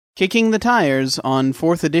Kicking the Tires on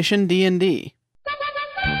 4th edition D&D.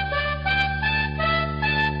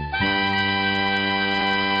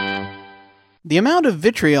 The amount of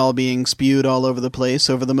vitriol being spewed all over the place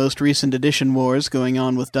over the most recent edition wars going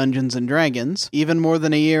on with Dungeons & Dragons, even more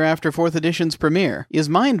than a year after 4th edition's premiere, is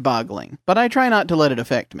mind-boggling, but I try not to let it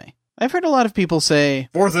affect me. I've heard a lot of people say,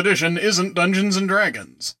 4th edition isn't Dungeons &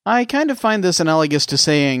 Dragons. I kind of find this analogous to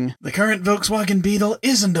saying, the current Volkswagen Beetle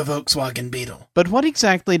isn't a Volkswagen Beetle. But what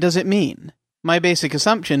exactly does it mean? My basic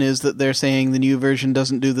assumption is that they're saying the new version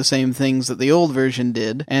doesn't do the same things that the old version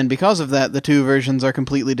did, and because of that, the two versions are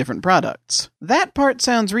completely different products. That part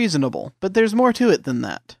sounds reasonable, but there's more to it than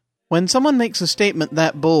that. When someone makes a statement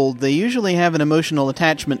that bold, they usually have an emotional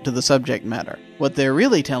attachment to the subject matter. What they're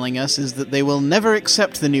really telling us is that they will never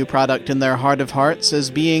accept the new product in their heart of hearts as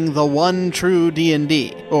being the one true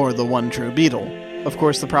D&D, or the one true Beetle. Of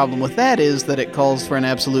course, the problem with that is that it calls for an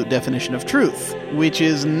absolute definition of truth, which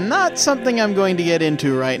is not something I'm going to get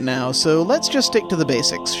into right now, so let's just stick to the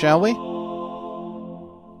basics, shall we?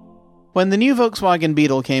 When the new Volkswagen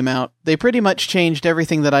Beetle came out, they pretty much changed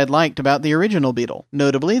everything that I'd liked about the original Beetle.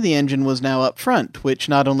 Notably, the engine was now up front, which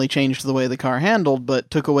not only changed the way the car handled,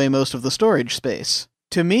 but took away most of the storage space.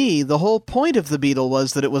 To me, the whole point of the Beetle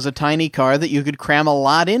was that it was a tiny car that you could cram a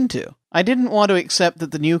lot into. I didn't want to accept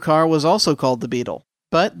that the new car was also called the Beetle.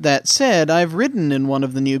 But, that said, I've ridden in one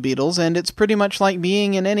of the new Beetles, and it's pretty much like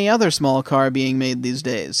being in any other small car being made these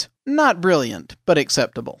days. Not brilliant, but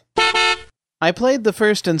acceptable. I played the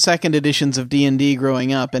 1st and 2nd editions of D&D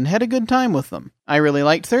growing up and had a good time with them. I really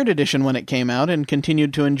liked 3rd edition when it came out and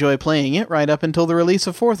continued to enjoy playing it right up until the release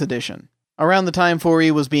of 4th edition. Around the time 4E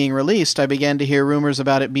was being released, I began to hear rumors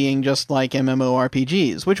about it being just like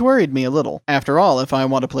MMORPGs, which worried me a little. After all, if I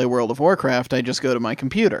want to play World of Warcraft, I just go to my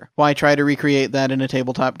computer. Why try to recreate that in a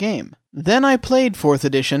tabletop game? Then I played 4th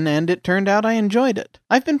edition, and it turned out I enjoyed it.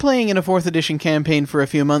 I've been playing in a 4th edition campaign for a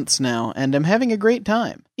few months now, and am having a great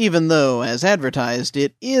time. Even though, as advertised,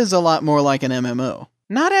 it is a lot more like an MMO.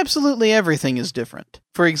 Not absolutely everything is different.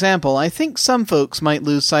 For example, I think some folks might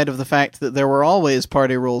lose sight of the fact that there were always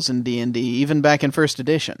party roles in D&D, even back in 1st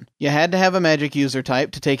edition. You had to have a magic user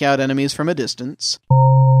type to take out enemies from a distance.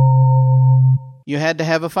 You had to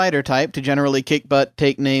have a fighter type to generally kick butt,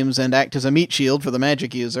 take names, and act as a meat shield for the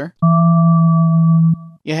magic user.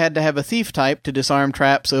 You had to have a thief type to disarm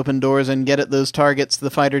traps, open doors, and get at those targets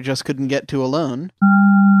the fighter just couldn't get to alone.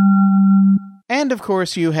 And of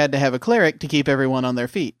course, you had to have a cleric to keep everyone on their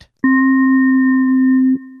feet.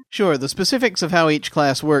 Sure, the specifics of how each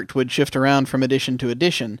class worked would shift around from edition to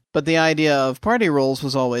edition, but the idea of party roles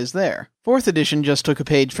was always there. 4th edition just took a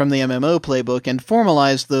page from the MMO playbook and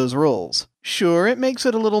formalized those roles. Sure, it makes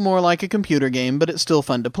it a little more like a computer game, but it's still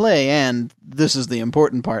fun to play, and this is the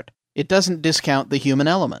important part. It doesn't discount the human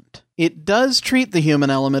element. It does treat the human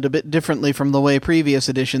element a bit differently from the way previous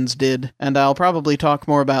editions did, and I'll probably talk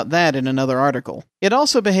more about that in another article. It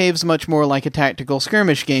also behaves much more like a tactical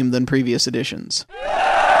skirmish game than previous editions.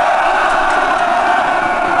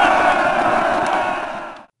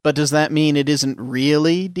 But does that mean it isn't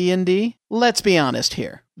really D&D? Let's be honest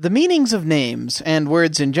here. The meanings of names, and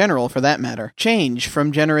words in general for that matter, change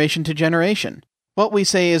from generation to generation. What we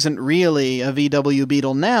say isn't really a VW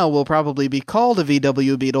Beetle now will probably be called a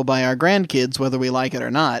VW Beetle by our grandkids whether we like it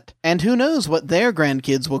or not, and who knows what their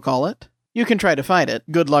grandkids will call it. You can try to fight it,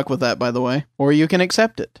 good luck with that by the way, or you can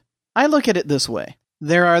accept it. I look at it this way.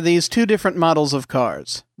 There are these two different models of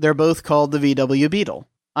cars. They're both called the VW Beetle.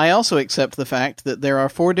 I also accept the fact that there are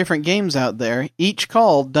 4 different games out there, each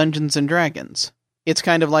called Dungeons & Dragons. It's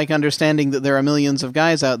kind of like understanding that there are millions of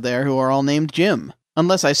guys out there who are all named Jim.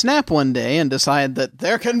 Unless I snap one day and decide that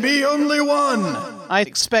there can be only one! I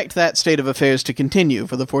expect that state of affairs to continue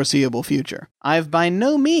for the foreseeable future. I've by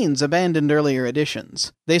no means abandoned earlier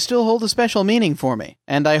editions. They still hold a special meaning for me,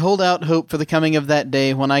 and I hold out hope for the coming of that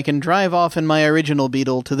day when I can drive off in my original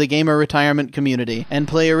Beetle to the gamer retirement community and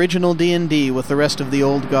play original D&D with the rest of the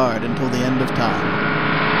old guard until the end of time.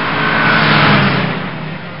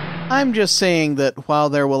 I'm just saying that while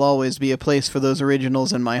there will always be a place for those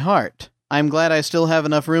originals in my heart, I'm glad I still have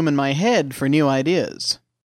enough room in my head for new ideas.